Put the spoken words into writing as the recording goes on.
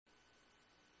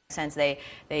sense.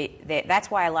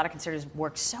 That's why a lot of conservatives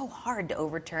work so hard to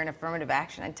overturn affirmative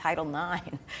action and Title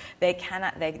IX.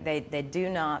 They do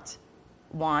not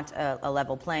want a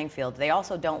level playing field. They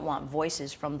also don't want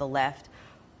voices from the left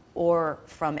or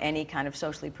from any kind of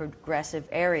socially progressive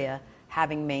area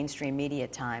having mainstream media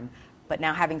time. But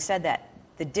now, having said that,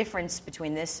 the difference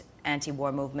between this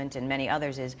anti-war movement and many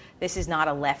others is this is not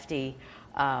a lefty,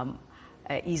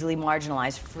 easily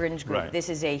marginalized fringe group. Right. This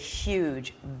is a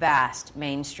huge, vast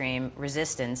mainstream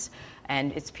resistance,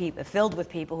 and it's filled with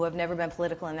people who have never been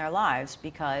political in their lives,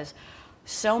 because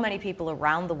so many people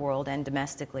around the world and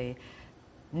domestically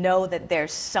know that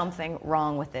there's something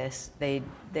wrong with this. They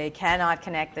cannot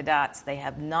connect the dots. They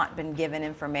have not been given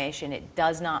information. It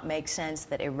does not make sense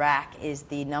that Iraq is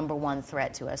the #1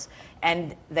 threat to us,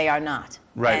 and they are not.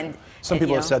 Right. And, some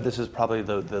people have said this is probably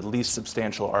the least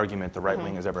substantial argument the right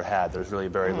wing has ever had. There's really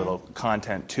very little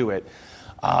content to it.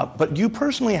 But you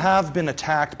personally have been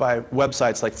attacked by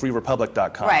websites like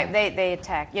freerepublic.com. Right. They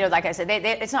attack. Like I said,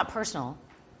 it's not personal.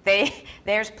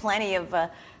 There's plenty of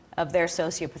their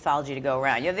sociopathology to go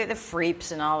around. The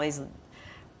Freeps and all these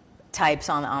types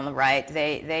on the right.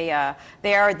 They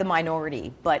are the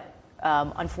minority, but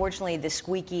unfortunately, the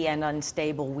squeaky and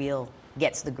unstable wheel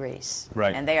gets the grease.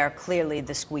 Right. And they are clearly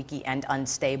the squeaky and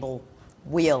unstable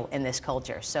wheel in this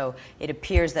culture. So it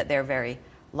appears that they're very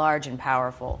large and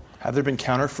powerful. Have there been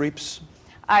counter Freeps?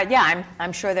 Yeah,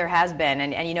 I'm sure there has been,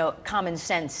 and common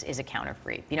sense is a counter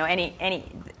Freep.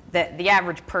 The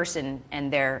average person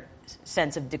and their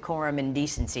sense of decorum and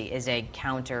decency is a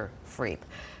counter Freep.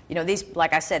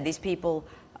 Like I said, these people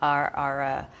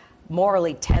are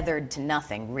morally tethered to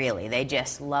nothing, really. They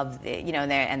just love,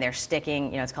 they're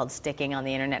sticking, it's called sticking on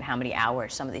the internet, how many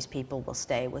hours some of these people will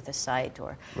stay with a site.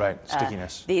 Or right,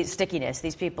 stickiness.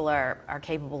 These people are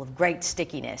capable of great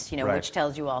stickiness, right. Which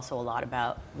tells you also a lot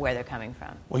about where they're coming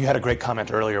from. Well, you had a great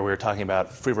comment earlier. We were talking about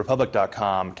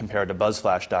freerepublic.com compared to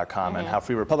buzzflash.com, and how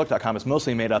freerepublic.com is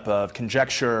mostly made up of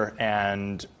conjecture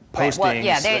and postings. Right. Well,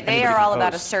 yeah, they are all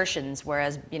about assertions,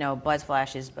 whereas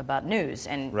BuzzFlash is about news.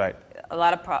 And right. a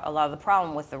lot of the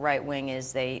problem with the right wing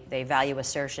is they value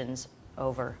assertions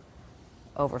over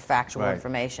factual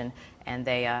information, and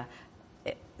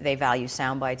they value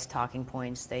sound bites, talking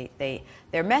points.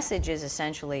 Their message is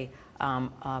essentially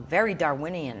very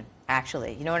Darwinian,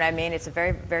 actually. You know what I mean? It's a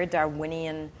very, very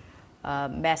Darwinian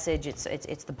message.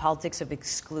 It's the politics of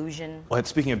exclusion. Well,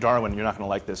 speaking of Darwin, you're not going to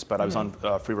like this, but I was on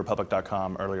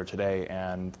freerepublic.com earlier today,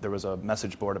 and there was a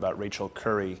message board about Rachel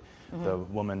Curry, the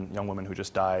young woman who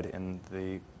just died in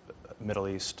the Middle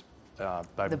East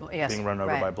by being run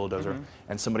over by a bulldozer.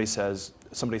 And somebody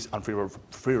on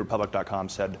freerepublic.com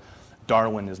said,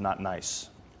 Darwin is not nice.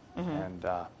 And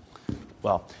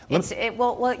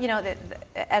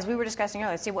as we were discussing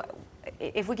earlier,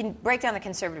 if we can break down the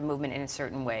conservative movement in a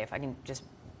certain way, if I can just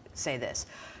say this,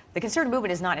 the conservative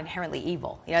movement is not inherently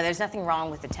evil. There's nothing wrong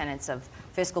with the tenets of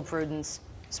fiscal prudence,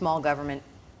 small government,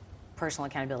 personal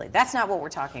accountability. That's not what we're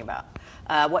talking about.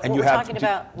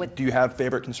 Do you have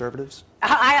favorite conservatives?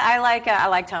 I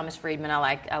like Thomas Friedman.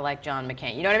 I like John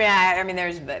McCain. You know what I mean?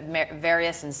 There's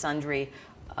various and sundry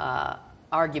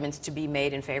arguments to be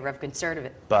made in favor of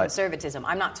conservatism.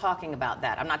 I'm not talking about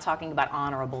that. I'm not talking about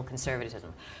honorable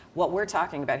conservatism. What we're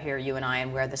talking about here, you and I,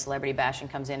 and where the celebrity bashing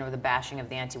comes in, or the bashing of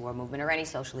the anti-war movement, or any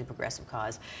socially progressive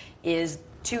cause, is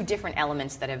two different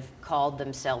elements that have called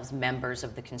themselves members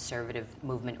of the conservative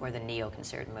movement or the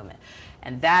neoconservative movement.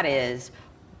 And that is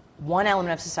one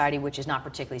element of society which is not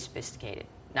particularly sophisticated,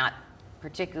 not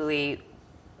particularly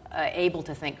able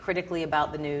to think critically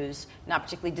about the news, not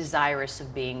particularly desirous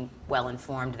of being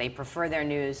well-informed. They prefer their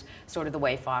news sort of the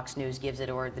way Fox News gives it,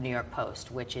 or the New York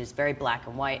Post, which is very black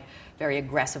and white, very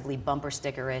aggressively bumper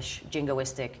sticker-ish,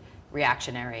 jingoistic,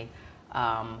 reactionary.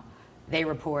 They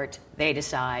report, they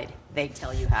decide, they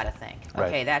tell you how to think. Right.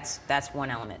 Okay, that's one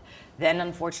element. Then,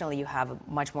 unfortunately, you have a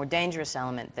much more dangerous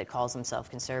element that calls themselves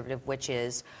conservative, which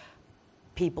is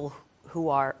people who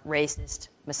are racist,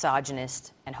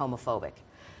 misogynist, and homophobic.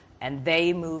 And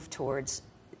they move towards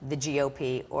the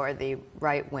GOP or the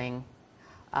right wing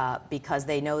because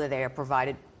they know that they are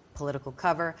provided political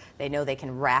cover. They know they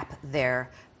can wrap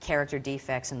their character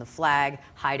defects in the flag,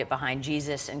 hide it behind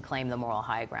Jesus, and claim the moral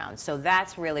high ground. So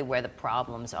that's really where the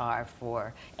problems are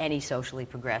for any socially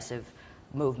progressive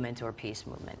movement or peace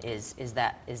movement, is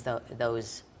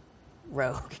those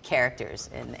rogue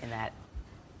characters in that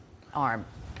arm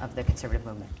of the conservative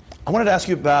movement. I wanted to ask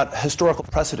you about historical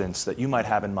precedents that you might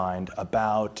have in mind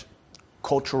about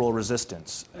cultural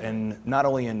resistance, and not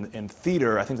only in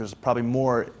theater. I think there's probably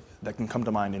more that can come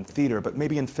to mind in theater, but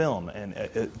maybe in film. And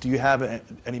do you have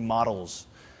any models